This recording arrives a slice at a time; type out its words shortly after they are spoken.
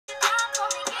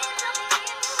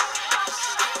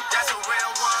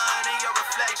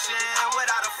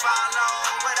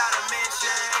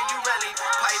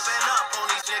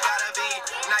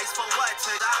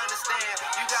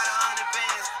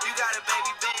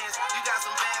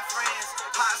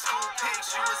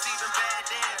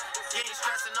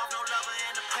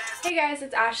Hey guys,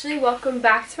 it's Ashley. Welcome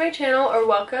back to my channel, or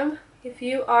welcome if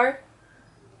you are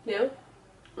new.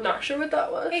 Not sure what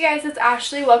that was. Hey guys, it's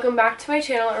Ashley. Welcome back to my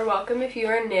channel, or welcome if you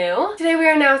are new. Today we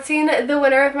are announcing the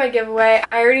winner of my giveaway.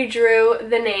 I already drew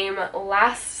the name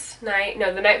last night,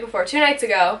 no, the night before, 2 nights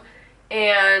ago,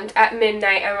 and at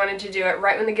midnight I wanted to do it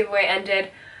right when the giveaway ended,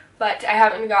 but I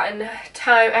haven't gotten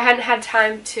time, I hadn't had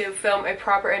time to film a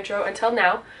proper intro until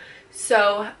now,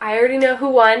 so I already know who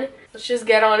won. Let's just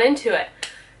get on into it.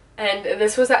 And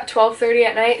this was at 12:30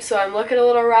 at night, so I'm looking a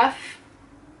little rough,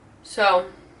 so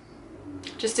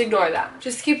just ignore that.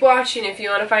 Just keep watching if you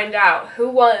want to find out who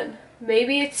won.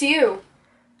 Maybe it's you.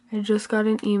 I just got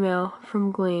an email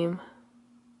from Gleam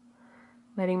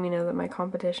letting me know that my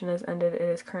competition has ended. It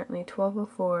is currently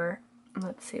 12:04.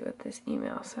 Let's see what this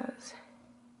email says.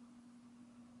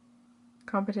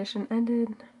 Competition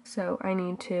ended, so I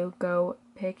need to go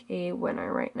pick a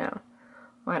winner right now.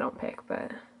 Well, I don't pick,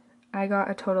 but I got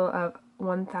a total of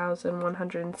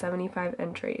 1,175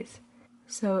 entries.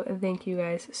 So thank you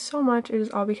guys so much. It is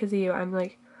all because of you. I'm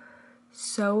like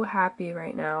so happy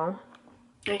right now.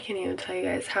 I can't even tell you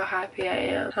guys how happy I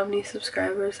am, how many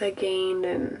subscribers I gained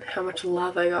and how much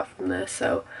love I got from this.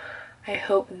 So I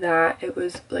hope that it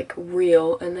was like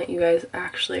real and that you guys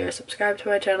actually are subscribed to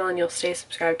my channel and you'll stay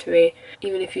subscribed to me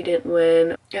even if you didn't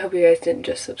win. I hope you guys didn't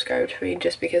just subscribe to me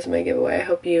just because of my giveaway. I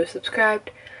hope you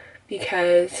subscribed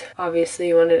because obviously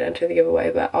you wanted to enter the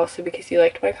giveaway, but also because you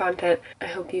liked my content. I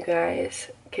hope you guys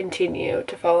continue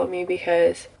to follow me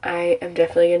because I am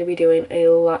definitely going to be doing a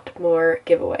lot more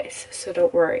giveaways, so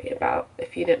don't worry about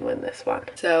if you didn't win this one.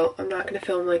 So I'm not going to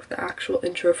film like the actual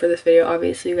intro for this video.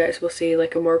 Obviously you guys will see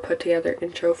like a more put together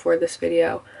intro for this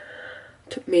video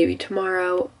maybe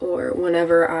tomorrow or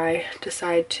whenever I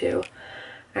decide to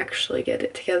actually get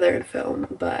it together and film,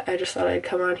 but I just thought I'd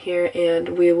come on here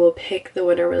and we will pick the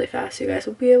winner really fast so you guys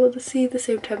will be able to see the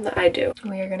same time that I do.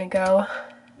 We are gonna go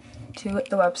to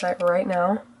the website right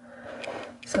now.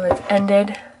 So it's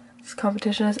ended. This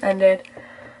competition has ended.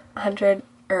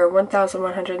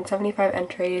 1,175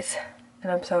 entries,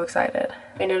 and I'm so excited.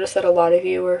 I noticed that a lot of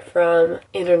you were from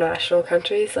international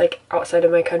countries, like outside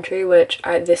of my country, which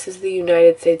this is the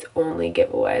United States only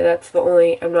giveaway. That's the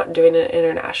only, I'm not doing it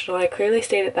international. I clearly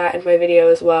stated that in my video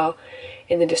as well.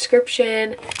 In the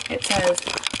description, it says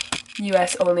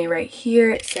US only right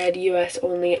here. It said US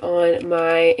only on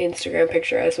my Instagram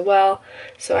picture as well.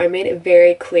 So I made it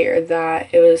very clear that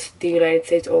it was the United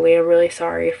States only. I'm really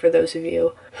sorry for those of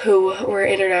you who were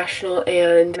international,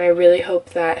 and I really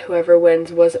hope that whoever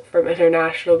wins wasn't from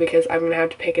international because I'm gonna have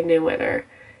to pick a new winner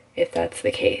if that's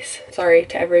the case. Sorry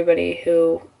to everybody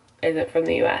who isn't from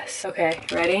the US. Okay,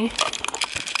 ready?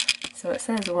 So it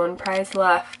says 1 prize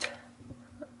left.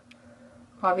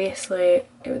 Obviously,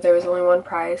 there was only 1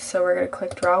 prize, so we're going to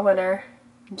click draw winner.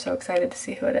 I'm so excited to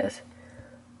see who it is.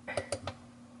 Oh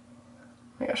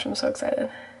my gosh, I'm so excited.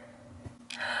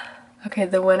 Okay,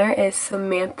 the winner is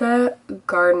Samantha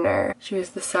Gardner. She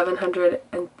was the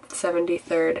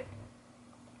 773rd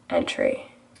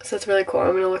entry. So it's really cool.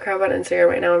 I'm going to look her up on Instagram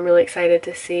right now. I'm really excited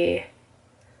to see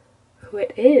who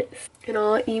it is. And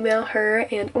I'll email her,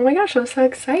 and oh my gosh, I'm so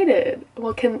excited.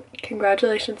 Well,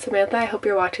 congratulations, Samantha. I hope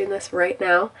you're watching this right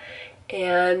now,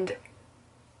 and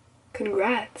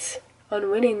congrats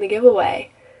on winning the giveaway.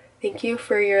 Thank you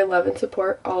for your love and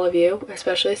support, all of you,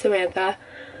 especially Samantha,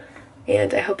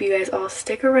 and I hope you guys all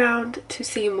stick around to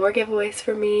see more giveaways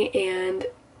from me and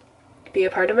be a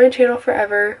part of my channel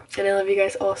forever. And I love you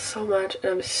guys all so much,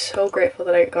 and I'm so grateful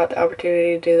that I got the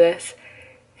opportunity to do this,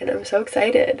 and I'm so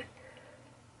excited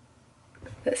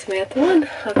that Samantha won.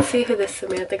 Let's see who this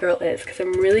Samantha girl is because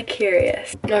I'm really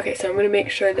curious. Okay, so I'm going to make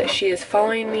sure that she is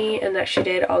following me and that she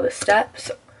did all the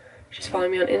steps. She's following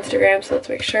me on Instagram, so let's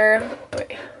make sure.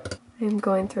 Okay. I'm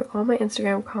going through all my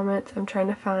Instagram comments. I'm trying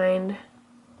to find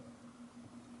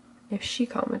if she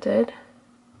commented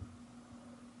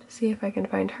to see if I can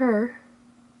find her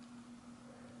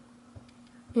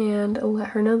and let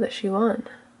her know that she won.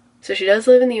 So she does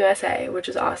live in the USA, which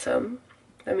is awesome.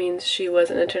 That means she was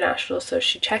an international, so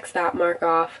she checks that mark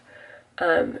off.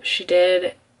 She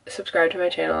did subscribe to my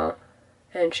channel,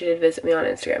 and she did visit me on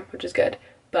Instagram, which is good.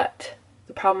 But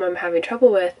the problem I'm having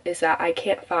trouble with is that I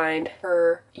can't find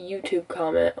her YouTube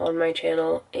comment on my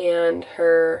channel and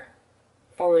her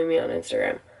following me on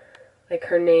Instagram. Like,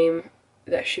 her name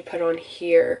that she put on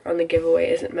here on the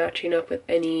giveaway isn't matching up with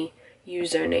any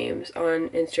usernames on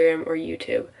Instagram or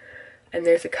YouTube. And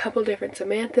there's a couple different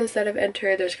Samanthas that have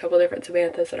entered. There's a couple different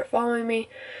Samanthas that are following me.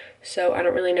 So I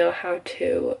don't really know how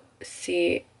to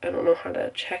see, I don't know how to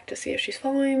check to see if she's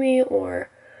following me or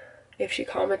if she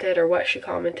commented or what she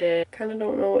commented. Kind of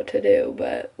don't know what to do,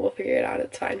 but we'll figure it out.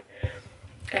 It's fine.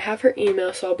 I have her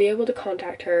email, so I'll be able to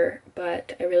contact her,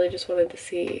 but I really just wanted to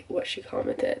see what she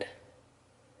commented.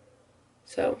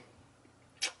 So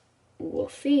we'll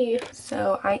see.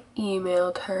 So I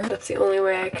emailed her. That's the only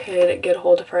way I could get a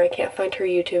hold of her. I can't find her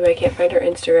YouTube, I can't find her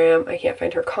Instagram, I can't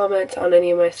find her comments on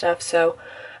any of my stuff, so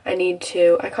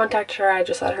I contacted her. I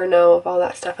just let her know of all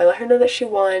that stuff. I let her know that she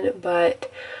won,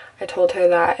 but I told her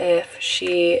that if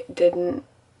she didn't,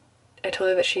 I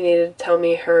told her that she needed to tell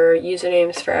me her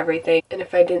usernames for everything, and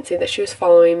if I didn't see that she was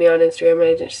following me on Instagram and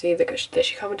I didn't see that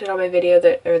she commented on my video,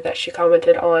 that she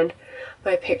commented on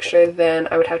my picture, then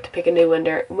I would have to pick a new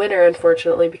winner,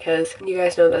 unfortunately, because you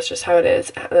guys know that's just how it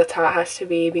is. That's how it has to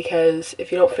be, because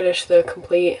if you don't finish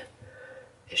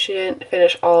if she didn't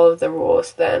finish all of the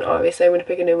rules, then obviously I'm going to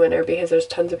pick a new winner, because there's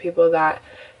tons of people that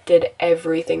did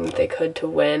everything that they could to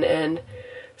win, and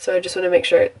so I just want to make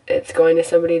sure it's going to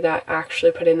somebody that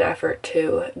actually put in the effort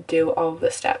to do all of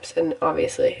the steps, and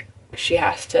obviously she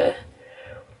has to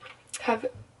have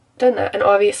done that. And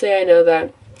obviously I know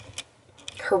that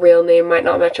her real name might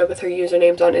not match up with her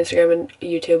usernames on Instagram and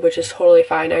YouTube, which is totally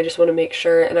fine. I just want to make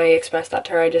sure, and I expressed that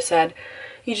to her. I just said,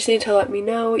 you just need to let me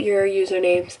know your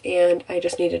usernames and I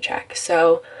just need to check.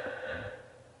 So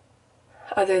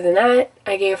other than that,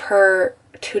 I gave her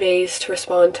 2 days to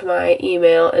respond to my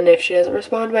email, and if she doesn't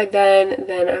respond by then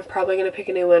I'm probably going to pick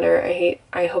a new winner.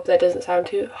 I hope that doesn't sound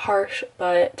too harsh,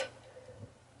 but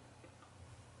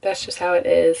that's just how it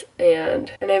is,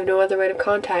 and I have no other way of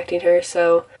contacting her,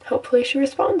 so hopefully she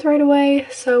responds right away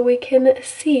so we can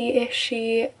see if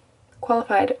she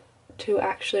qualified to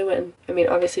actually win. I mean,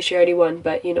 obviously she already won,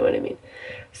 but you know what I mean.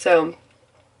 So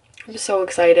I'm so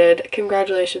excited.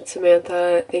 Congratulations,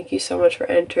 Samantha. Thank you so much for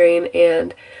entering,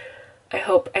 and I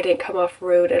hope I didn't come off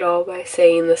rude at all by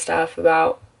saying the stuff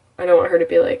about, I don't want her to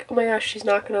be like, oh my gosh, she's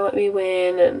not gonna let me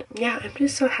win. And yeah, I'm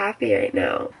just so happy right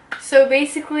now. So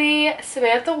basically,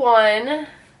 Samantha won,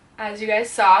 as you guys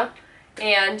saw,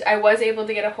 and I was able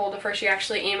to get a hold of her. She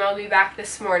actually emailed me back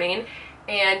this morning,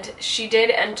 and she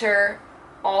did enter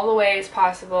all the ways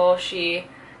possible. She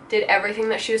did everything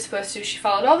that she was supposed to. She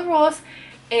followed all the rules,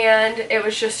 and it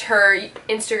was just her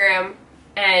Instagram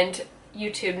and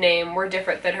YouTube name were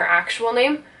different than her actual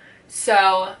name,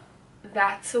 so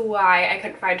that's why I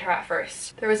couldn't find her at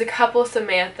first. There was a couple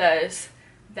Samanthas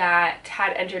that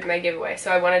had entered my giveaway,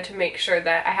 so I wanted to make sure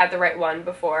that I had the right one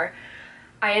before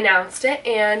I announced it,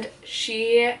 and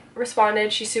she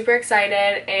responded. She's super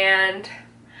excited, and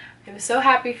I'm so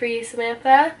happy for you,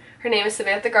 Samantha. Her name is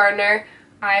Samantha Gardner.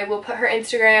 I will put her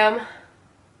Instagram,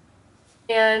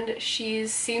 and she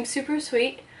seems super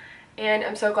sweet, and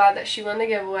I'm so glad that she won the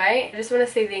giveaway. I just want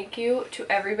to say thank you to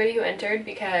everybody who entered,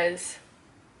 because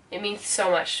it means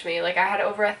so much to me. Like, I had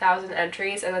over 1,000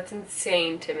 entries, and that's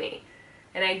insane to me.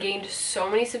 And I gained so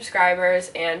many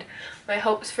subscribers, and my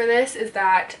hopes for this is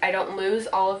that I don't lose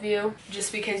all of you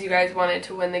just because you guys wanted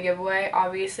to win the giveaway.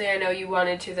 Obviously, I know you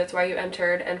wanted to, that's why you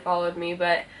entered and followed me,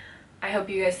 but I hope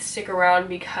you guys stick around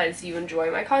because you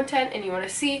enjoy my content and you want to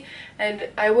see, and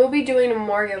I will be doing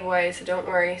more giveaways, so don't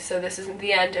worry. So this isn't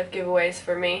the end of giveaways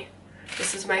for me.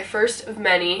 This is my first of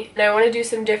many, and I want to do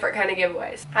some different kind of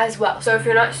giveaways as well. So if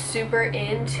you're not super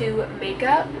into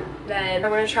makeup, then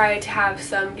I'm going to try to have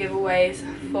some giveaways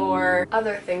for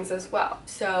other things as well.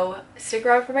 So stick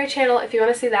around for my channel if you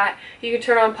want to see that. You can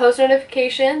turn on post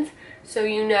notifications so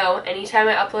you know anytime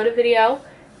I upload a video,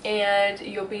 and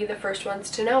you'll be the first ones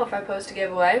to know if I post a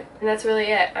giveaway. And that's really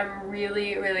it. I'm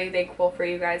really, really thankful for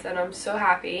you guys, and I'm so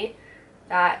happy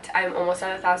that I'm almost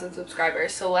at 1,000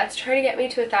 subscribers. So let's try to get me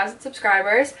to 1,000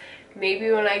 subscribers. Maybe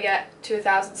when I get to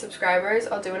 1,000 subscribers,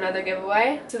 I'll do another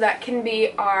giveaway. So that can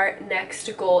be our next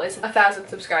goal, is 1,000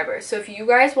 subscribers. So if you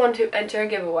guys want to enter a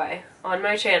giveaway on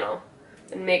my channel,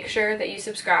 then make sure that you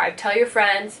subscribe. Tell your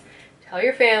friends, tell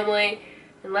your family,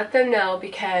 and let them know,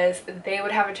 because they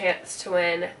would have a chance to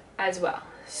win as well.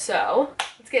 So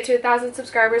let's get to 1,000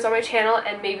 subscribers on my channel,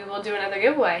 and maybe we'll do another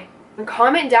giveaway. And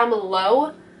comment down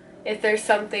below if there's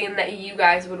something that you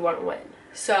guys would want to win.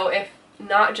 So if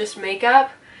not just makeup,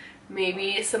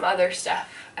 maybe some other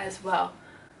stuff as well.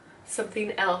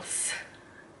 Something else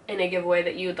in a giveaway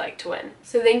that you would like to win.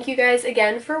 So thank you guys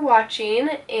again for watching,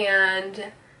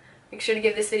 and make sure to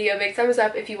give this video a big thumbs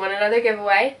up if you want another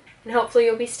giveaway. And hopefully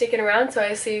you'll be sticking around, so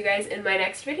I'll see you guys in my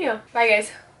next video. Bye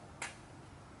guys.